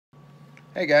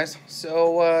Hey guys,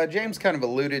 so James kind of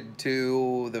alluded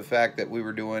to the fact that we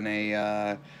were doing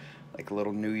a like a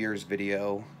little New Year's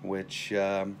video, which is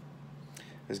going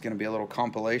to be a little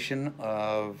compilation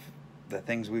of the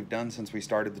things we've done since we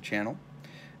started the channel,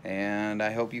 and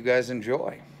I hope you guys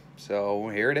enjoy. So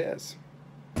here it is.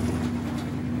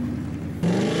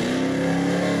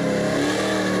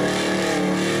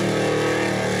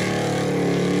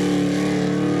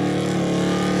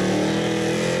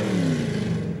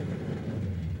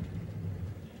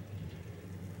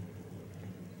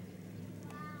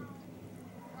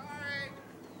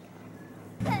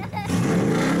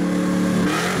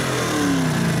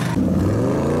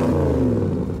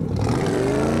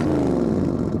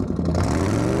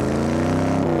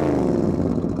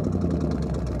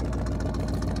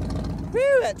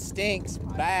 That stinks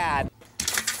bad.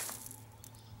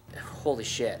 Holy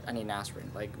shit, I need an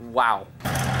aspirin. Like, wow.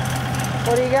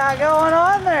 What do you got going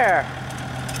on there?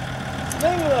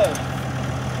 Swing load.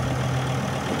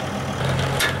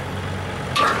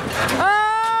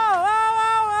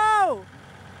 Oh!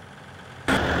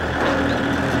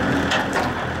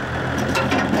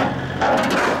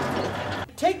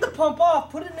 Take the pump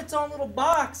off, put it in its own little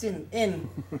box and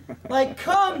like,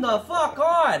 come the fuck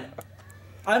on.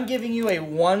 I'm giving you a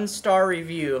 1-star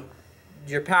review.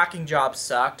 Your packing job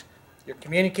sucked. Your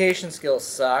communication skills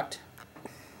sucked.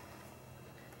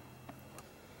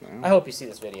 I hope you see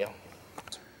this video.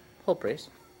 Full praise.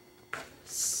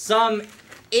 Some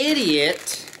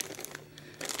idiot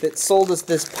that sold us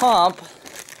this pump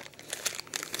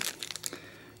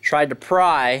tried to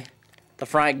pry the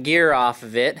front gear off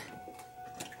of it.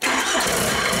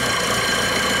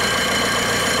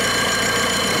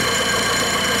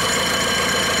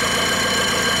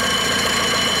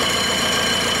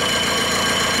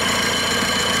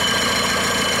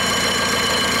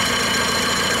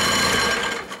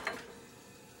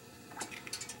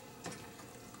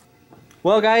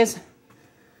 Well, guys,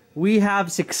 we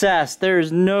have success.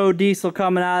 There's no diesel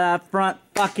coming out of that front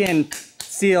fucking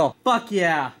seal. Fuck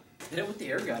yeah. Hit it with the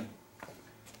air gun.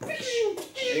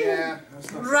 Yeah.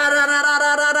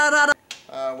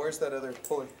 Where's that other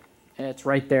pulley? And it's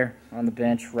right there on the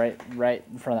bench, right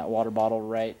in front of that water bottle,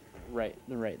 right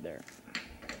there.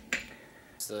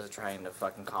 So trying to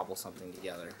fucking cobble something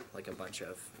together, like a bunch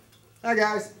of. Hi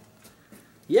guys.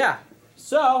 Yeah.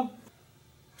 So.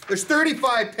 There's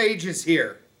 35 pages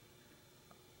here.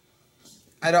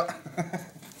 I don't...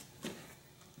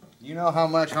 You know how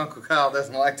much Uncle Kyle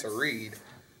doesn't like to read.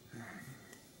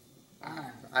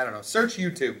 I don't know. Search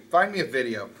YouTube. Find me a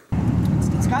video.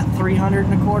 It's got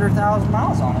 325,000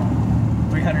 miles on it.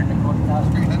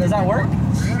 325,000. Does that work?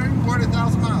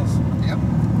 340,000 miles. Yep.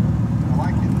 I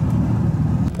like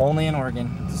it. Only in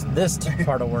Oregon. This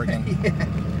part of Oregon.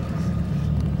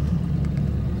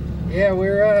 Yeah,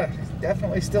 we're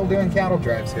definitely still doing cattle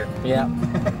drives here. Yeah.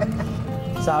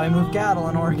 That's how we move cattle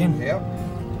in Oregon. Yep.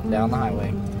 Down the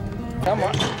highway. Come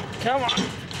on. Come on.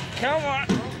 Come on.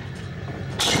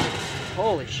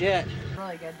 Holy shit.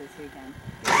 Really good this weekend.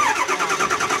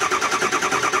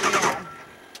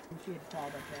 She had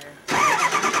called up there.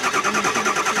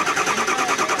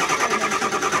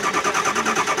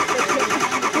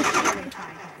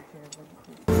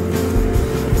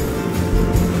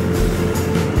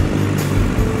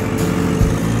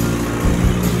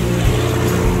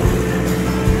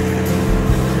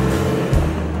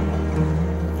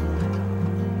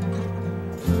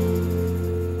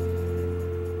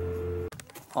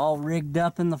 All rigged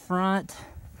up in the front.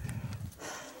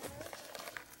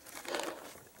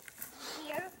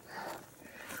 Here.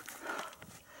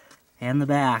 And the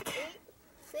back.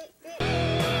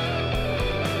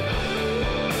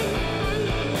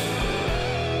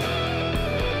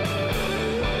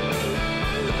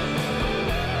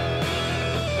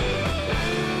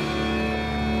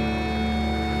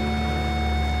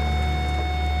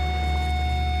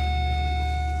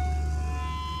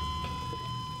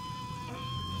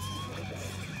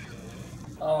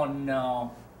 Oh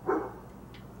no.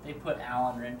 They put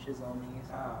Allen wrenches on these.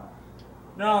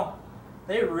 No,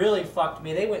 they really fucked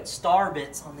me. They went star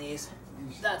bits on these.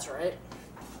 That's right.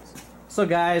 So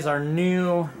guys, our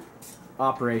new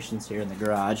operations here in the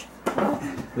garage.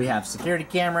 We have security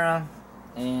camera,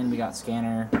 and we got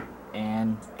scanner,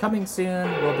 and coming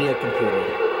soon will be a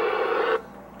computer.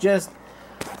 Just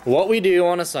what we do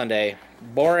on a Sunday.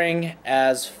 Boring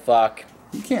as fuck.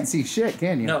 You can't see shit,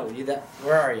 can you? No,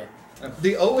 where are you?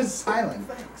 The O is silent,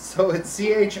 so it's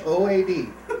C-H-O-A-D.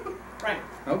 Right.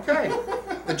 Okay.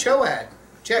 The Choad.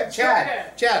 Chad,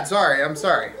 sorry, I'm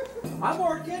sorry. I'm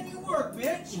working, you work,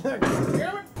 bitch.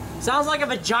 Sounds like a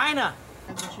vagina.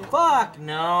 Fuck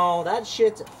no, that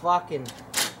shit's fucking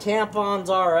Tampons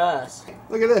are us.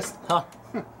 Look at this. Huh.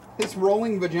 This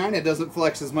rolling vagina doesn't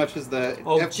flex as much as the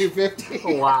F-250.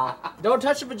 Oh, wow. Don't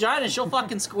touch a vagina, she'll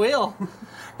fucking squeal.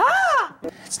 Ah!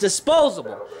 It's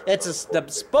disposable. It's a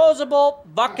disposable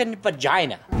fucking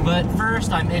vagina. But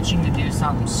first, I'm itching to do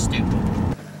something stupid.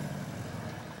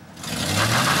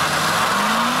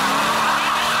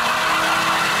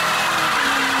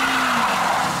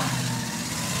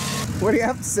 What do you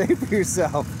have to say for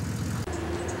yourself?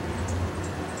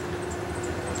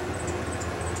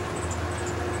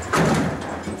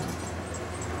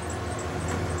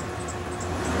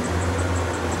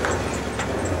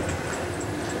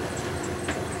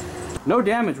 No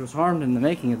damage was harmed in the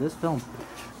making of this film.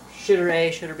 Shitter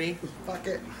A, shitter B. Fuck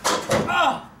it.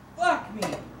 Oh, fuck me.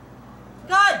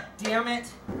 God damn it.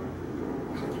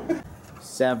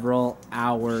 Several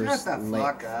hours Shut the later.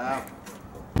 fuck up.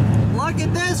 Look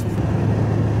at this.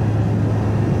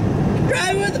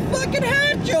 Driving with the fucking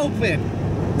hatch open.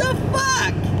 The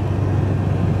fuck?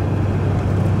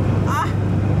 Ah.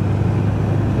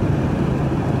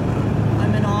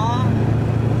 I'm in awe.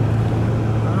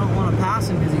 I don't want to pass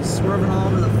him because he's swerving all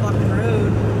over the fucking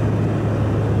road.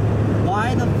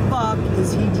 Why the fuck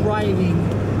is he driving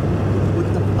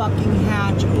with the fucking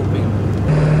hatch open?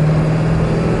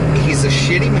 He's a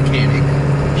shitty mechanic.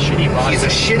 Shitty body. He's a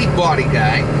shitty body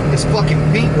guy. His fucking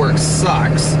paintwork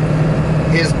sucks.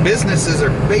 His businesses are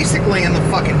basically in the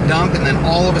fucking dump, and then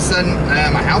all of a sudden,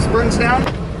 my house burns down?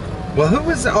 Well, who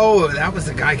was... Oh, that was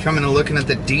the guy coming and looking at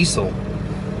the diesel.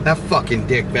 That fucking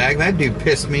dickbag. That dude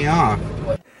pissed me off.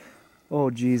 Oh,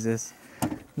 Jesus.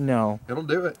 No. It'll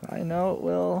do it. I know it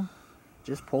will.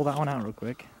 Just pull that one out real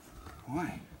quick.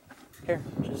 Why? Here,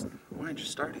 just... Why didn't you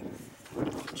start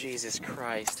it? Jesus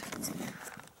Christ.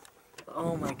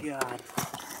 Oh my God.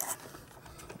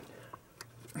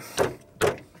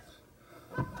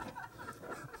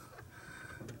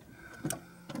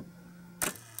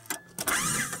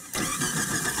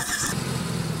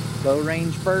 Low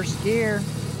range first gear.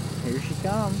 Here she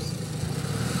comes.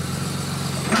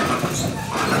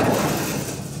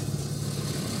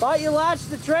 Thought you latched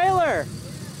the trailer.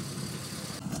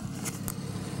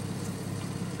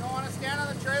 You don't want to stand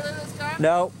on the trailer this time?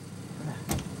 No.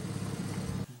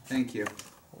 Thank you.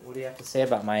 What do you have to say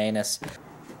about my anus?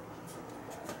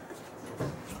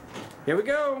 Here we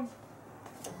go.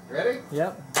 Ready?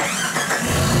 Yep.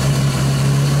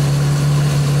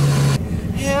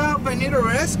 Help, I need a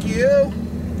rescue.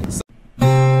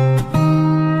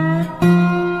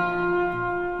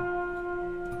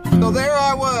 So there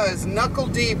I was, knuckle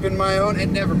deep in my own,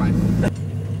 and never mind.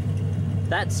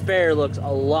 That spare looks a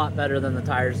lot better than the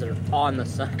tires that are on the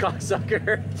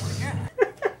cocksucker.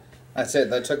 That's it,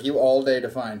 that took you all day to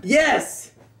find.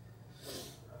 Yes!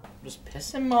 Just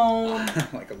piss and moan.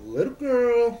 Like a little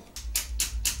girl.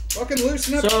 Fucking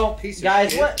loosen up, So, piece of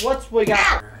guys, shit. what's we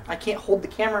got? I can't hold the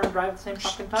camera and drive at the same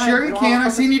fucking time. Sure you can,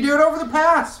 I've seen you do it over the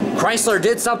pass. Chrysler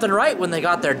did something right when they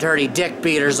got their dirty dick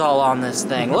beaters all on this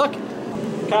thing. Look!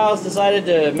 Kyle's decided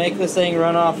to make this thing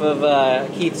run off of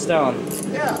Keith Stone.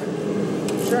 Yeah,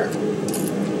 sure.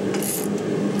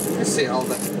 I see all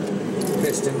the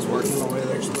pistons working the way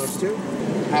they're supposed to.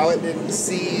 How it didn't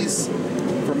seize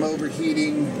from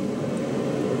overheating.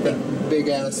 That big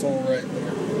asshole right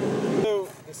there. So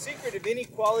the secret of any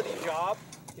quality job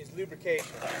is lubrication.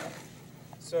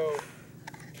 So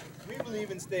we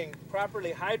believe in staying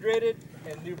properly hydrated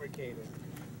and lubricated.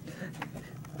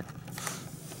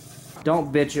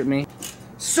 Don't bitch at me.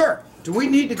 Sir, do we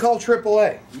need to call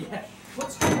AAA? Yeah.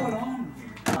 What's going on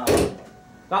here?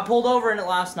 Got pulled over in it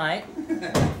last night.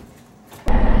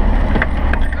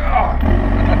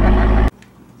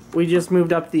 We just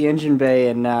moved up to the engine bay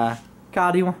and,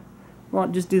 God, do you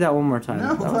want just do that one more time?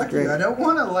 No, That was fuck you. I don't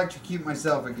want to electrocute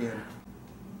myself again.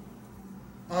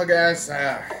 Oh, guys,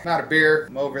 not a beer.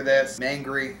 I'm over this. I'm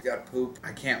angry. Got poop.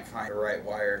 I can't find the right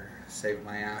wire. Saved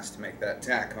my ass to make that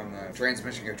tack on the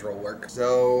transmission control work.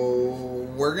 So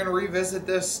we're gonna revisit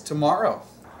this tomorrow.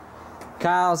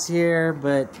 Kyle's here,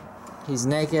 but he's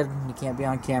naked. He can't be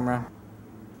on camera.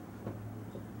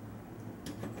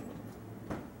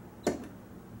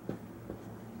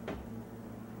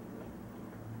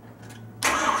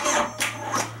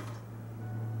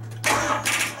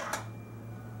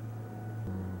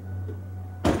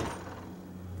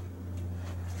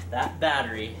 That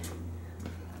battery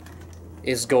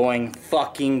is going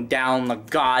fucking down the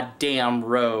goddamn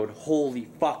road. Holy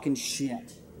fucking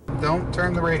shit. Don't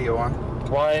turn the radio on.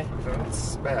 Why?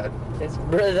 It's bad. It's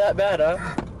really that bad,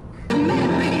 huh?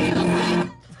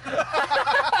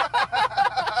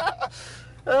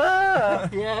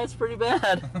 Yeah, it's pretty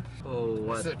bad. Oh,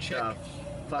 what This is a chick.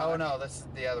 Oh no, this is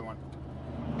the other one.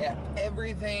 Yeah,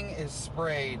 everything is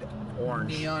sprayed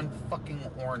Orange. neon fucking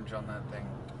orange on that thing.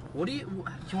 What do you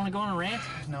want to go on a rant?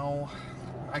 No,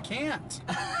 I can't.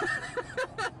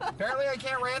 Apparently I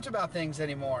can't rant about things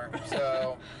anymore,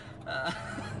 so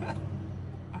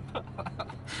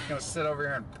gonna sit over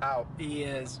here and pout. He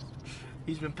is.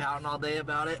 He's been pouting all day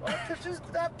about it. Well,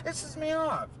 that pisses me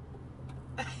off.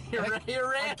 You're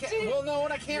ranting. Well, no,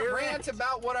 and I can't rant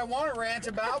about what I want to rant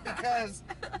about because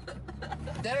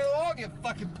then it'll all get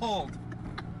fucking pulled.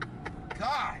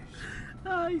 Gosh.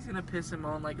 Oh, he's gonna piss him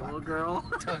on like a little girl.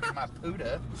 Tugging my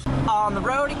Puda. On the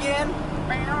road again.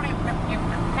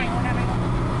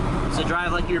 So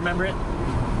drive like you remember it.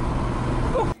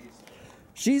 Ooh.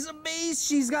 She's a beast.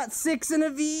 She's got 6 in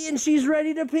a V and she's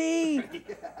ready to pee.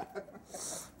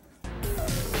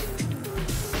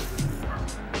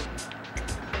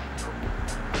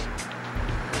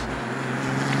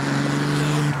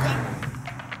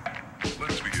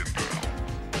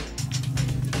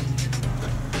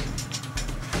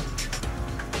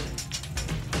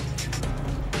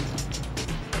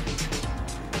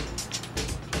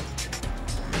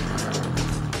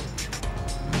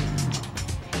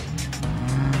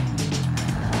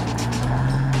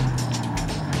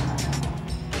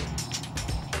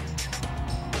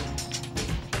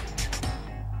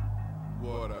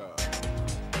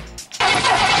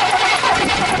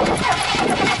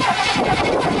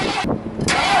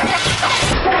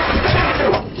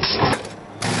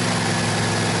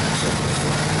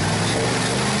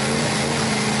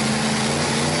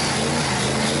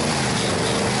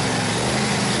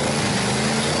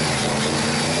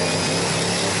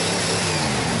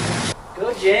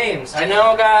 James, I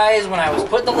know guys, when I was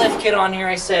putting the lift kit on here,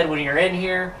 I said when you're in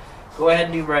here, go ahead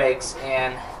and do brakes,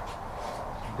 and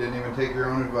Didn't even take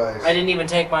your own advice. I didn't even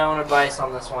take my own advice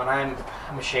on this one. I'm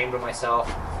ashamed of myself.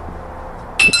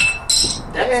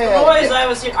 That's the noise I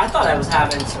was hearing. I thought I was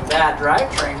having some bad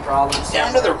drivetrain problems.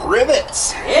 Down to the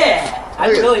rivets. Yeah, I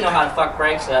really know how to fuck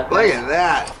brakes up. Look at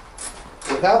that.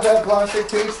 Without that plastic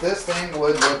piece, this thing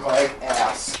would look like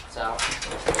ass. So,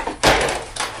 thank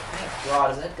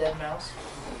God, is that dead mouse?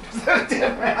 Is that a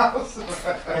dead mouse?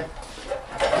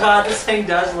 God, this thing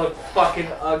does look fucking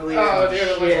ugly. Oh, dude,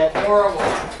 it looks horrible.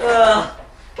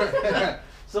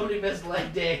 Somebody missed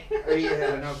leg day.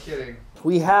 Yeah, no kidding.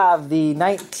 We have the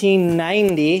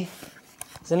 1990. Is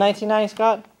it 1990,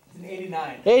 Scott? It's an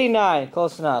 89. 89,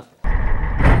 close enough. What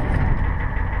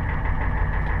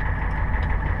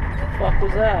the fuck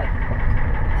was that?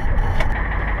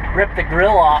 Ripped the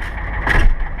grill off.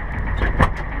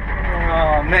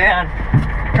 Oh man,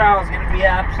 Kyle's gonna be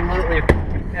absolutely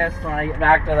pissed when I get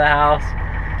back to the house.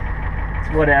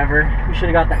 It's whatever. We should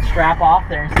have got that strap off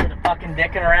there instead of fucking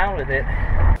dicking around with it.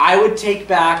 I would take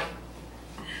back,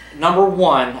 number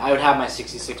one, I would have my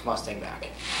 66 Mustang back.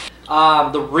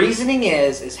 The reasoning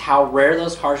is how rare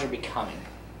those cars are becoming.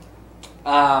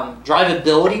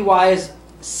 Drivability wise,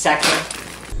 second.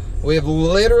 We have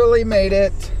literally made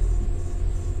it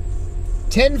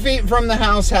 10 feet from the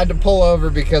house, had to pull over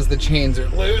because the chains are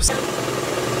loose.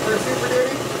 For Super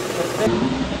Duty?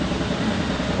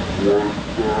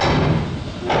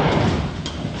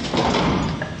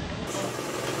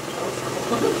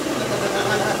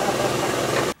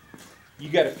 You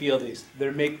gotta feel these.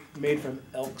 They're made from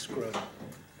elk scrotum.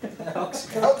 Elk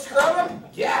scrotum?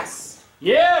 Yes!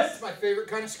 Yes! That's my favorite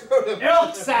kind of scrotum.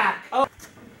 Elk sack! Oh.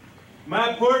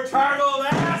 My poor tartled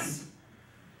ass!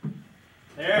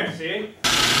 There, see?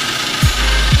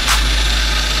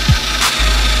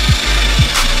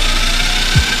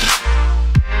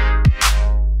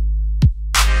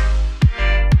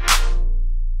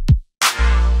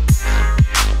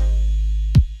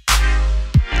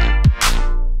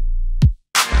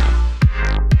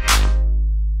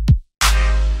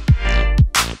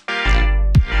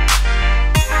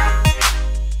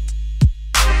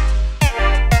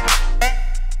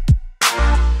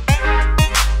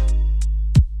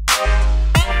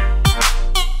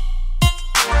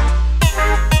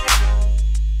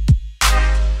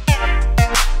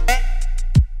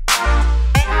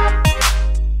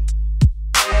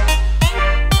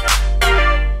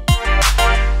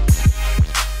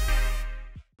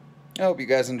 I hope you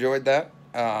guys enjoyed that.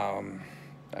 I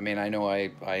mean, I know I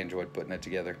enjoyed putting it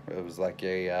together. It was like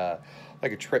a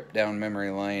trip down memory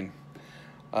lane.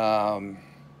 Yeah,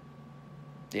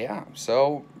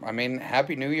 so, I mean,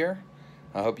 Happy New Year.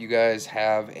 I hope you guys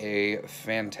have a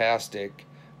fantastic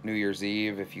New Year's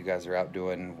Eve if you guys are out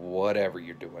doing whatever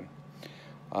you're doing.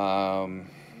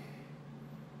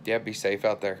 Yeah, be safe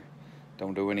out there.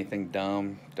 Don't do anything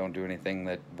dumb. Don't do anything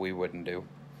that we wouldn't do.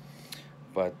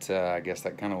 But I guess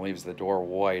that kind of leaves the door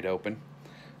wide open.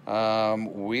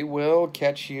 We will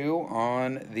catch you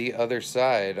on the other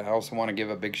side. I also want to give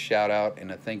a big shout out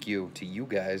and a thank you to you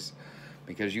guys,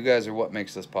 because you guys are what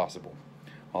makes this possible.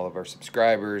 All of our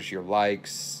subscribers, your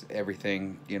likes,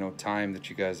 everything, you know, time that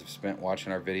you guys have spent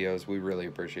watching our videos. We really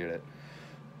appreciate it.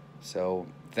 So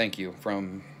thank you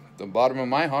from the bottom of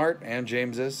my heart and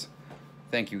James's.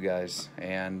 Thank you guys,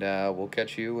 and we'll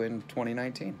catch you in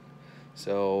 2019.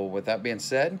 So with that being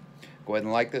said, go ahead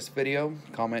and like this video,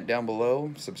 comment down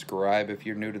below, subscribe if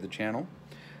you're new to the channel,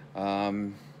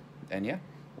 and yeah,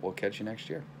 we'll catch you next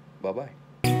year. Bye-bye.